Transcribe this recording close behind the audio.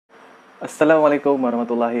Assalamualaikum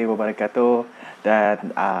warahmatullahi wabarakatuh.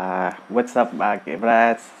 Dan what's up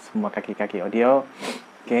brats, semua kaki-kaki audio.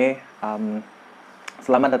 Okay,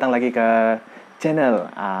 selamat datang lagi ke channel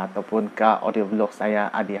ataupun ke audio vlog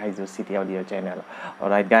saya Adi Haizu City Audio Channel.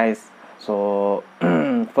 Alright guys, so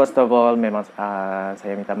first of all memang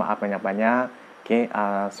saya minta maaf banyak-banyak. Okay,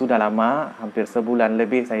 sudah lama, hampir sebulan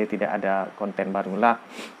lebih saya tidak ada konten baru lah.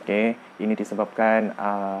 Okay, ini disebabkan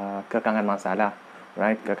kekangan masa lah.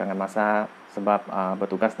 Right, kekangan masa sebab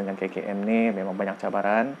bertugas dengan KKM ni memang banyak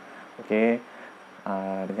cabaran. Okay,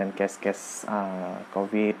 dengan kes-kes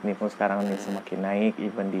COVID ni pun sekarang ni semakin naik,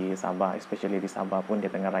 even di Sabah, especially di Sabah pun dia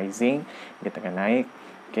tengah rising, dia tengah naik.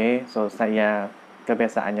 Okay, so saya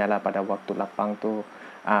kebiasaannya lah pada waktu lapang tu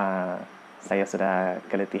saya sudah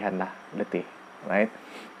keletihan lah, letih, right?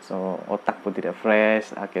 So otak pun tidak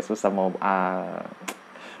fresh, okay, susah mau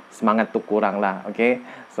semangat tu kurang lah. Okay,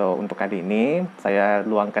 so untuk kali ini saya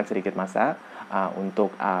luangkan sedikit masa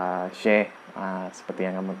untuk share seperti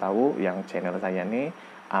yang kamu tahu, yang channel saya ni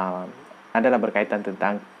adalah berkaitan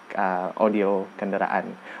tentang audio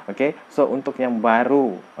kenderaan. Okay, so untuk yang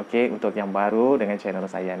baru, okay, untuk yang baru dengan channel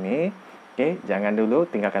saya ni, okay, jangan dulu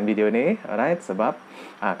tinggalkan video ni, alright, sebab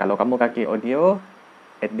kalau kamu kaki audio,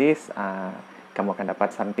 at least kamu akan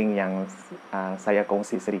dapat something yang saya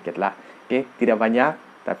kongsi sedikit lah. Okay, tidak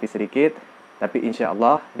banyak tapi sedikit, tapi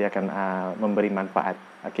insya-Allah dia akan memberi manfaat.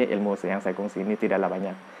 Okay, ilmu yang saya kongsi ini tidaklah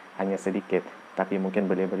banyak, hanya sedikit, tapi mungkin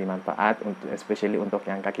boleh beri manfaat untuk, especially untuk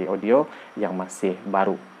yang kaki audio yang masih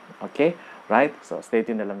baru. Okay, right, so stay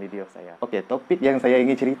tune dalam video saya. Okay, topik yang saya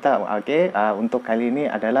ingin cerita, okay, untuk kali ini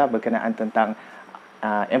adalah berkenaan tentang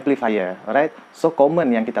amplifier, alright. So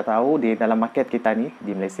common yang kita tahu di dalam market kita ni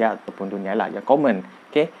di Malaysia ataupun dunia lah, yang common.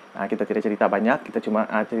 Okay, kita tidak cerita banyak, kita cuma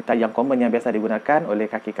cerita yang common yang biasa digunakan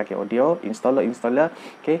oleh kaki-kaki audio, installer.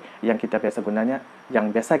 Okay, yang kita biasa gunanya,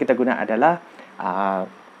 yang biasa kita guna adalah 4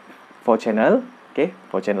 channel, okay,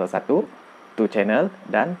 4 channel 1, 2 channel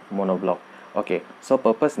dan monoblock. Okay, so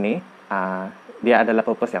purpose ni dia adalah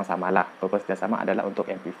purpose yang sama lah. Purpose dia sama adalah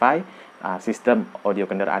untuk amplify sistem audio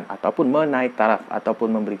kenderaan ataupun menaik taraf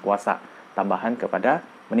ataupun memberi kuasa tambahan kepada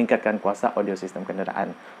meningkatkan kuasa audio sistem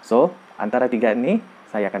kenderaan. So, antara tiga ini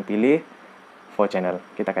saya akan pilih 4 channel.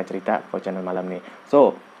 Kita akan cerita 4 channel malam ni.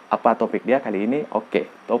 So, apa topik dia kali ini? Okey,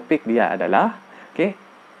 topik dia adalah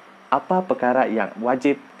apa perkara yang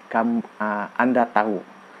wajib anda tahu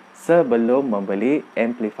sebelum membeli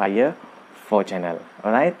amplifier 4 channel.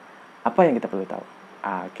 Alright? Apa yang kita perlu tahu?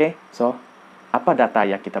 Okay, so apa data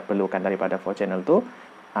yang kita perlukan daripada 4 channel tu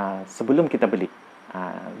sebelum kita beli?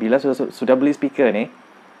 Bila sudah beli speaker ni,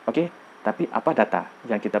 okay, tapi apa data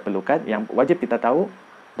yang kita perlukan, yang wajib kita tahu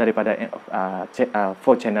daripada 4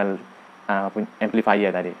 channel amplifier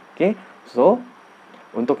tadi? Okay, so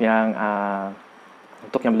untuk yang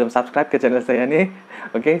belum subscribe ke channel saya ni,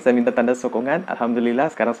 okay, saya minta tanda sokongan. Alhamdulillah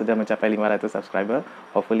sekarang sudah mencapai 500 subscriber.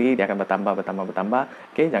 Hopefully dia akan bertambah.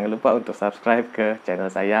 Okay, jangan lupa untuk subscribe ke channel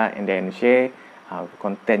saya and then share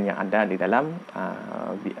konten yang ada di dalam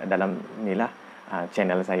inilah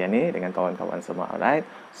channel saya ni dengan kawan-kawan semua. Alright,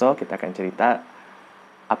 so kita akan cerita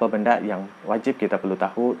apa benda yang wajib kita perlu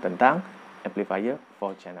tahu tentang amplifier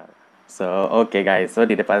 4 channel. So, okay guys, so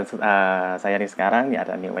di depan saya ni sekarang ni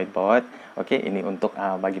ada ni whiteboard. Okay, ini untuk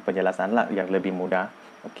bagi penjelasan lah yang lebih mudah.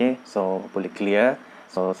 Okay, so boleh clear.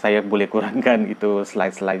 So, saya boleh kurangkan itu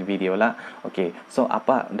slide-slide video lah. Okay, so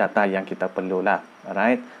apa data yang kita perlu lah,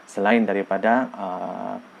 alright? Selain daripada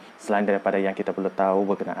yang kita perlu tahu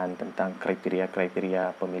berkenaan tentang kriteria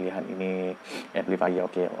pemilihan ini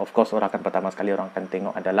amplifier. Okay, of course orang akan pertama sekali orang akan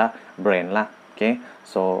tengok adalah brand lah. Okay,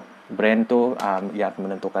 so brand tu yang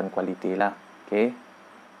menentukan kualiti lah. Okay,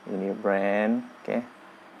 ini brand. Okay,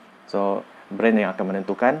 so brand yang akan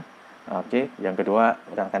menentukan. Okay, yang kedua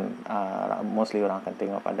orang akan mostly orang akan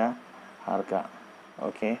tengok pada harga.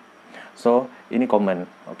 Okay, so ini common.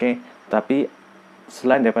 Okay, tapi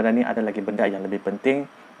selain daripada ni ada lagi benda yang lebih penting.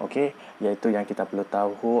 Okay, iaitu yang kita perlu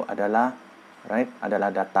tahu adalah adalah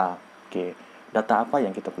data. Okay, data apa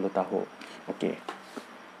yang kita perlu tahu? Okay,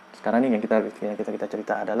 sekarang ni yang kita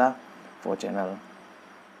cerita adalah 4 channel.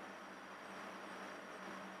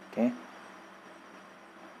 Okay,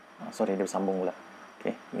 sorry dia bersambung pula.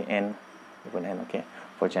 Okay, ni N, ni pun N. Okay,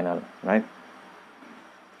 4 channel, right?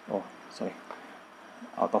 Oh, sorry,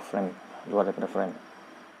 out of frame, luar daripada frame.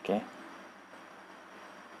 Okay,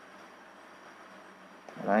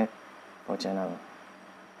 right, 4 channel.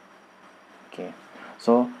 Okay,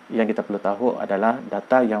 so yang kita perlu tahu adalah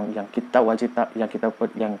data yang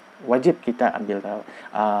wajib kita ambil tahu.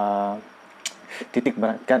 Titik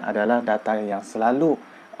beratkan adalah data yang selalu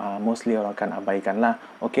mostly orang akan abaikan lah.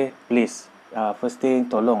 Okay, please, first thing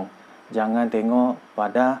tolong jangan tengok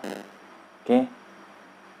pada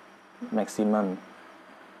maximum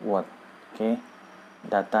watt.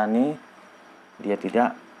 Data ni dia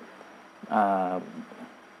tidak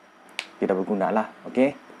berguna lah.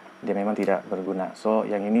 Dia memang tidak berguna. So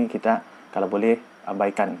yang ini kita kalau boleh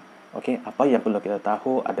abaikan. Apa yang perlu kita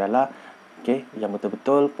tahu adalah yang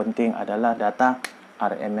betul-betul penting adalah data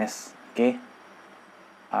RMS.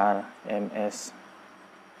 RMS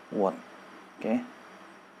watt.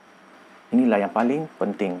 Inilah yang paling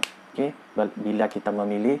penting. Bila kita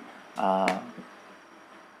memilih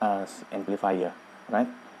amplifier, right?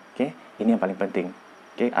 Ini yang paling penting.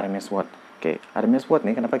 RMS watt. RMS watt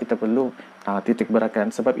ni kenapa kita perlu titik beratkan?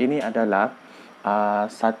 Sebab ini adalah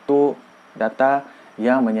satu data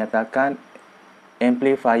yang menyatakan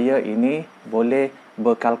amplifier ini boleh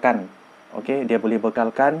bekalkan. Dia boleh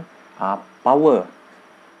bekalkan power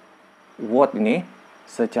watt ini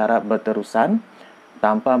secara berterusan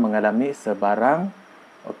tanpa mengalami sebarang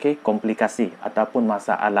komplikasi ataupun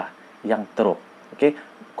masalah yang teruk.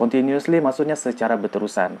 Continuously maksudnya secara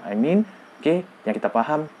berterusan. Yang kita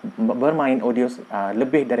faham bermain audio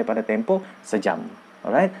lebih daripada tempoh sejam.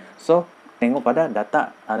 Alright? So, tengok pada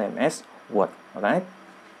data RMS watt. Alright?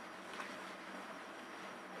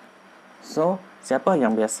 So, siapa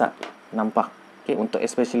yang biasa nampak? Untuk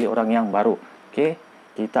especially orang yang baru.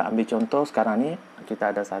 Kita ambil contoh sekarang ni, kita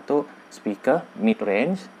ada satu speaker mid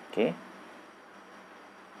range.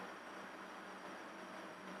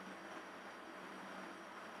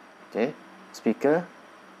 Speaker.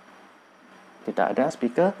 Kita ada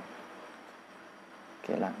speaker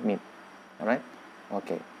mid. Alright?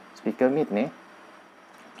 Speaker mid ni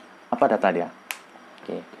apa data dia?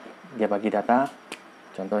 Dia bagi data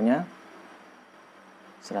contohnya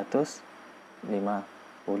 150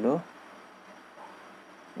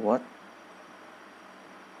 watt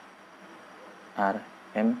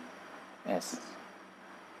RMS,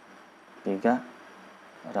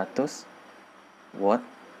 300 watt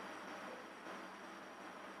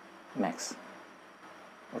max.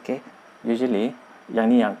 Usually yang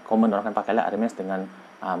ni yang common orang akan pakai lah, RMS dengan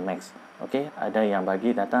max. Ada yang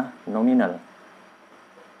bagi data nominal.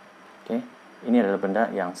 Ini adalah benda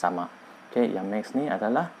yang sama. Yang max ni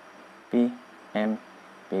adalah PMPO.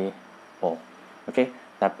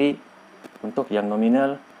 Tapi untuk yang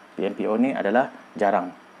nominal PMPO ni adalah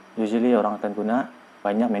jarang. Usually orang akan guna,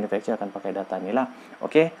 banyak manufacturer akan pakai data ni lah.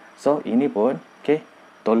 So ini pun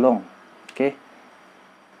tolong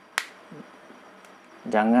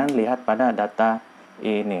jangan lihat pada data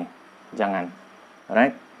ini. Jangan.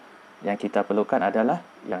 Alright? Yang kita perlukan adalah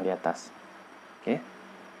yang di atas.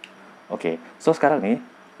 So sekarang ni,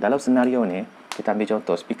 dalam senario ni, kita ambil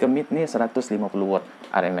contoh. Speaker mid ni 150 watt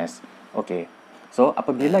RMS. So,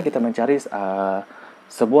 apabila kita mencari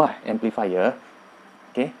sebuah amplifier,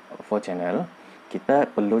 4 channel, kita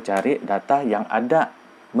perlu cari data yang ada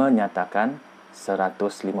menyatakan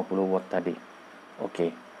 150 watt tadi.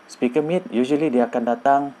 Speaker mid usually dia akan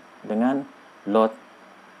datang dengan load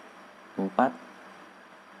 4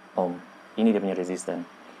 ohm. Ini dia punya resistance.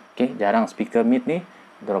 Jarang speaker mid ni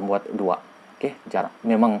diorang buat 2. Jarang.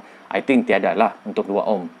 Memang I think tiada lah untuk 2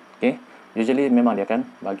 ohm. Usually memang dia akan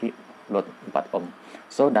bagi load 4 ohm.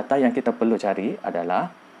 So data yang kita perlu cari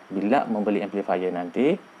adalah bila membeli amplifier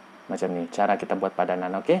nanti macam ni. Cara kita buat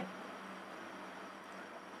padanan.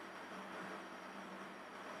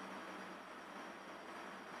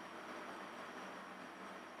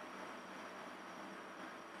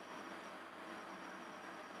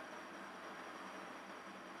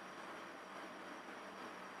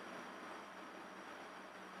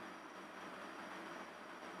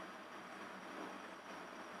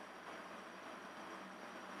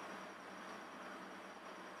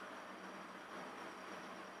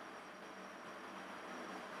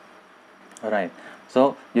 Alright.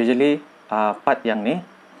 So usually part yang ni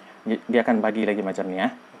dia akan bagi lagi macam ni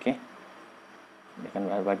Dia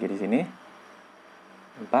akan bagi di sini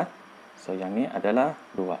 4. So yang ni adalah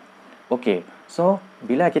 2. So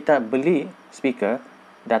bila kita beli speaker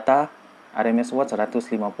data RMS watt 150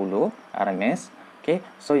 RMS,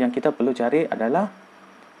 so yang kita perlu cari adalah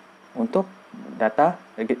untuk data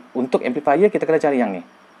untuk amplifier kita kena cari yang ni.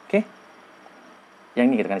 Yang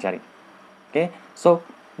ni kita kena cari. So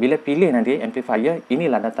bila pilih nanti amplifier,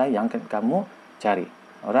 inilah data yang kamu cari.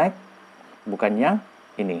 Alright? Bukan yang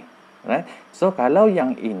ini. Alright? So, kalau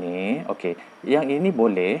yang ini, yang ini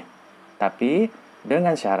boleh, tapi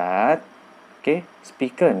dengan syarat,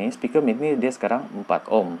 speaker mid ni dia sekarang 4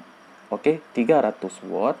 ohm. 300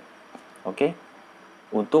 watt,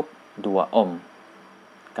 untuk 2 ohm.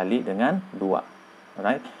 Kali dengan 2.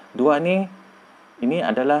 Alright? 2 ni, ini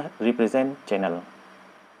adalah represent channel.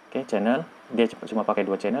 Okay, channel dia cuma pakai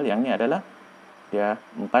 2 channel, yang ni adalah dia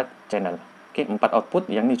 4 channel. Okay, 4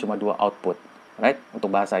 output, yang ni cuma 2 output. Right?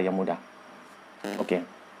 Untuk bahasa yang mudah. Okay.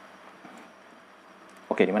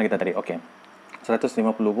 Okay, di mana kita tadi? Okay. 150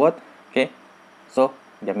 watt. Okay. So,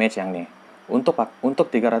 dia match yang ni. Untuk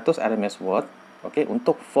 300 RMS watt, okay,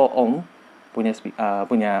 untuk 4 ohm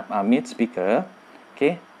punya mid speaker,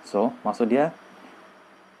 okay. So, maksud dia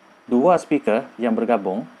 2 speaker yang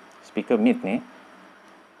bergabung, speaker mid ni.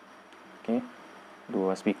 Okay.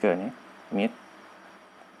 2 speaker ni, mid.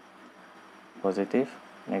 Positif,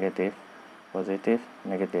 negatif, positif,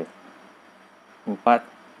 negatif. 4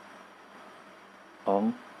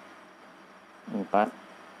 ohm, 4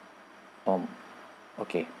 ohm.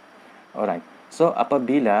 Okey. Alright. So,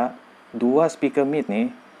 apabila 2 speaker mid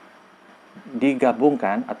ni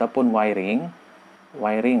digabungkan ataupun wiring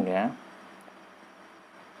ya,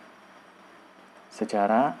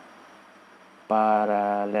 secara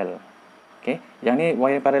paralel. Okey. Yang ni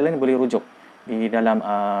wiring paralel ni boleh rujuk di dalam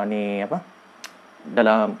ni apa?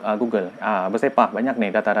 Dalam Google. Bersepah banyak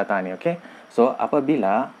ni data-data ni, okey. So,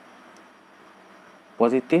 apabila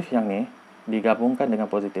positif yang ni digabungkan dengan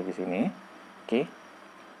positif di sini, okey.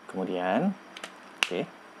 Kemudian, okey.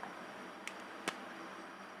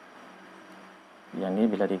 Yang ni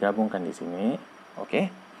bila digabungkan di sini, okey.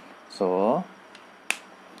 So,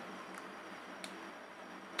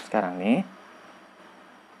 sekarang ni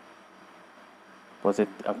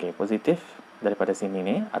positif daripada sini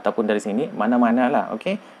ni ataupun dari sini, mana-mana lah,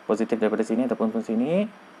 okey. Positif daripada sini ataupun sini,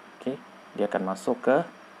 okey. Dia akan masuk ke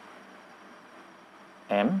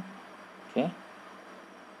M, okey.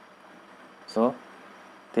 So,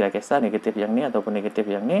 tidak kisah negatif yang ni ataupun negatif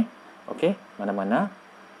yang ni, okey. Mana-mana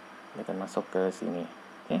dia akan masuk ke sini,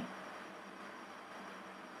 okey.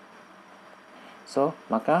 So,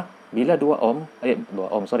 maka bila 4 ohm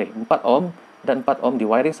dan 4 ohm di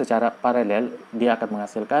wiring secara paralel, dia akan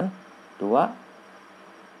menghasilkan 2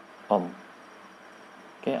 ohm.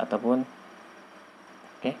 Okey, ataupun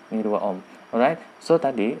okey, ni 2 ohm. Alright. So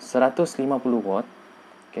tadi 150 watt.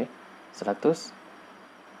 Okey. 150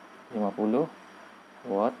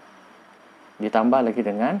 watt ditambah lagi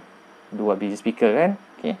dengan 2 biji speaker kan?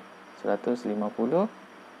 Okey. 150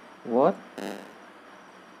 watt.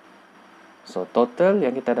 So total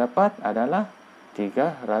yang kita dapat adalah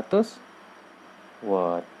 300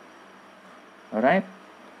 watt. Alright.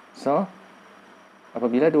 So,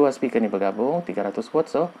 apabila 2 speaker ni bergabung, 300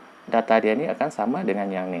 watt, so data dia ni akan sama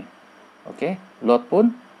dengan yang ni. Okey, load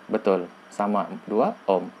pun betul, sama 2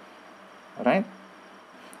 ohm. Alright.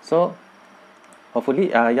 So,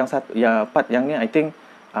 hopefully part yang ni I think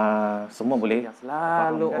semua boleh.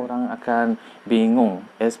 Selalu orang akan bingung,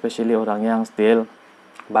 especially orang yang still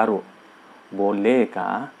baru.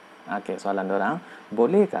 Bolehkah, okey, soalan orang,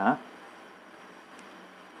 bolehkah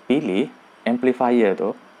pilih amplifier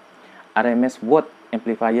tu, RMS watt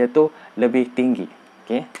amplifier tu lebih tinggi.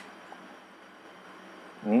 Okey.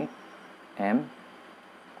 Ni M,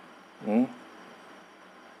 ni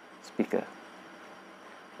speaker.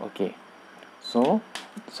 Okey. So,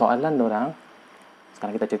 soalan dorang,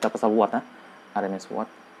 sekarang kita cerita pasal watt RMS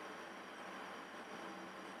watt.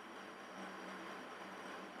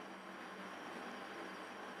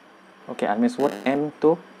 Okey, RMS watt M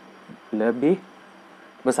tu lebih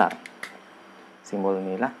besar. Simbol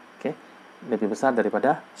ni lah, okey. Lebih besar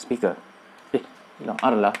daripada speaker. Hilang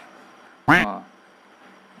R lah.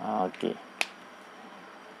 Okey.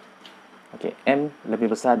 Okey, M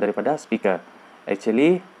lebih besar daripada speaker.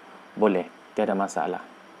 Actually, boleh. Tiada masalah.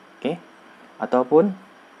 Okey. Ataupun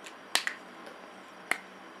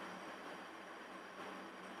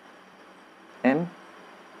M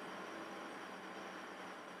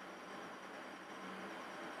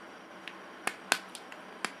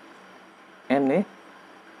ni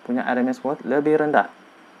punya RMS watt lebih rendah,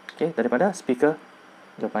 okey, daripada speaker.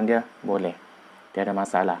 Jawapan dia boleh. Tiada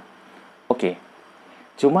masalah. Okey.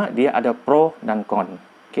 Cuma dia ada pro dan con.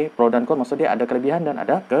 Okey, pro dan con maksud dia ada kelebihan dan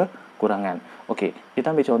ada kekurangan. Okey,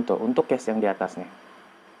 kita ambil contoh untuk case yang di atas ni.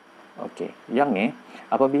 Okey, yang ni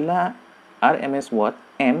apabila RMS watt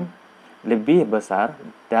M lebih besar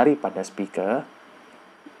daripada speaker,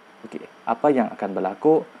 okey, apa yang akan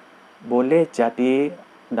berlaku? Boleh jadi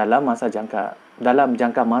dalam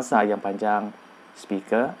jangka masa yang panjang,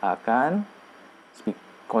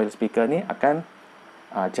 coil speaker ni akan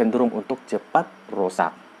cenderung untuk cepat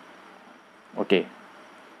rosak. Okey.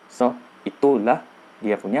 So, itulah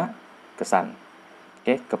dia punya kesan,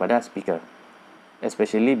 okey, kepada speaker.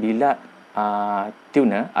 Especially bila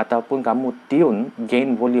tuner ataupun kamu tune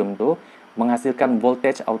gain volume tu menghasilkan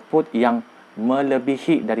voltage output yang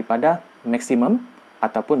melebihi daripada maksimum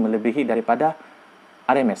ataupun melebihi daripada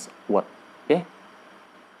RMS watt. Okey.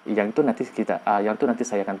 Yang tu nanti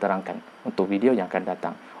saya akan terangkan untuk video yang akan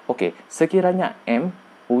datang. Okey, sekiranya M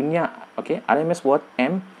punya RMS watt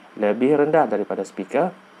M lebih rendah daripada speaker,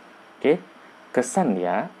 okey, kesan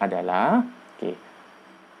dia adalah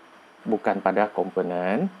bukan pada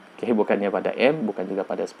komponen, bukannya pada M, bukan juga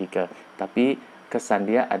pada speaker, tapi kesan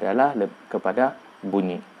dia adalah kepada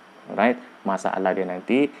bunyi. Alright, masalah dia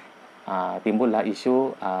nanti timbullah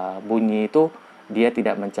isu bunyi itu dia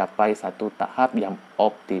tidak mencapai satu tahap yang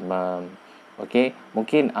optimum. Okey,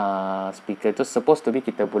 mungkin speaker itu supposed to be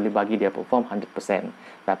kita boleh bagi dia perform 100%.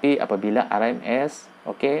 Tapi apabila RMS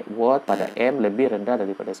watt pada M lebih rendah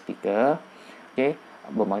daripada speaker,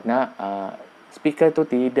 bermakna speaker itu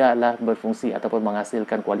tidaklah berfungsi ataupun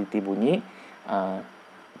menghasilkan kualiti bunyi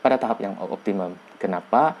pada tahap yang optimum.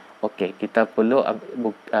 Kenapa? Okey, kita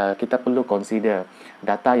perlu consider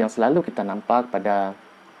data yang selalu kita nampak pada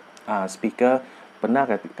speaker. Pernah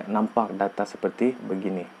nampak data seperti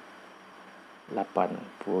begini,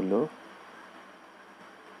 80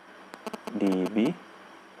 dB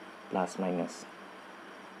plus minus,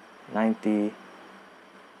 90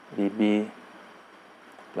 dB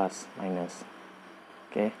plus minus,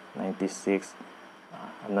 96,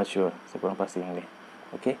 I'm not sure, saya kurang pasti yang ni.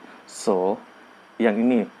 So yang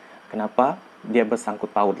ini kenapa dia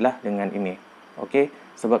bersangkut pautlah dengan ini.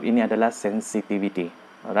 Sebab ini adalah sensitivity.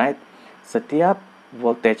 Alright, setiap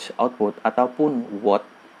voltage output ataupun watt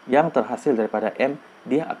yang terhasil daripada M,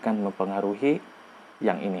 dia akan mempengaruhi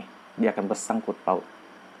yang ini. Dia akan bersangkut paut.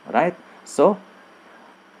 Alright, so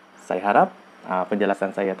saya harap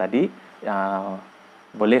penjelasan saya tadi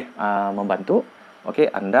boleh membantu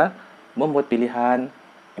anda membuat pilihan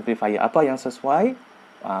amplifier apa yang sesuai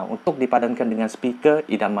untuk dipadankan dengan speaker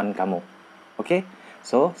idaman kamu.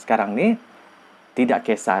 So sekarang ni tidak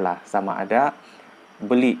kisahlah sama ada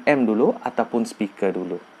beli M dulu ataupun speaker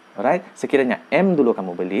dulu. Alright, sekiranya M dulu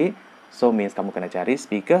kamu beli, so means kamu kena cari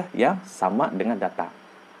speaker yang sama dengan data.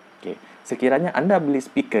 Sekiranya anda beli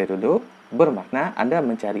speaker dulu, bermakna anda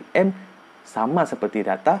mencari M sama seperti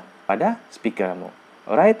data pada speaker kamu.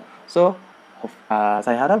 Alright, so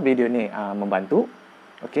saya harap video ni membantu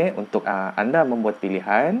untuk anda membuat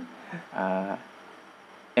pilihan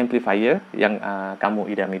amplifier yang kamu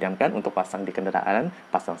idam-idamkan untuk pasang di kenderaan,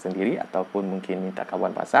 pasang sendiri ataupun mungkin minta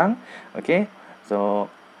kawan pasang. So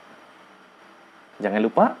jangan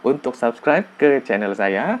lupa untuk subscribe ke channel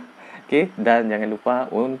saya, dan jangan lupa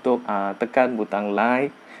untuk tekan butang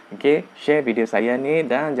like, share video saya ni,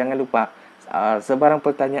 dan jangan lupa sebarang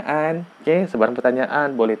pertanyaan,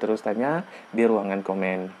 boleh terus tanya di ruangan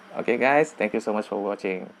komen. Guys, thank you so much for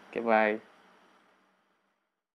watching. Bye.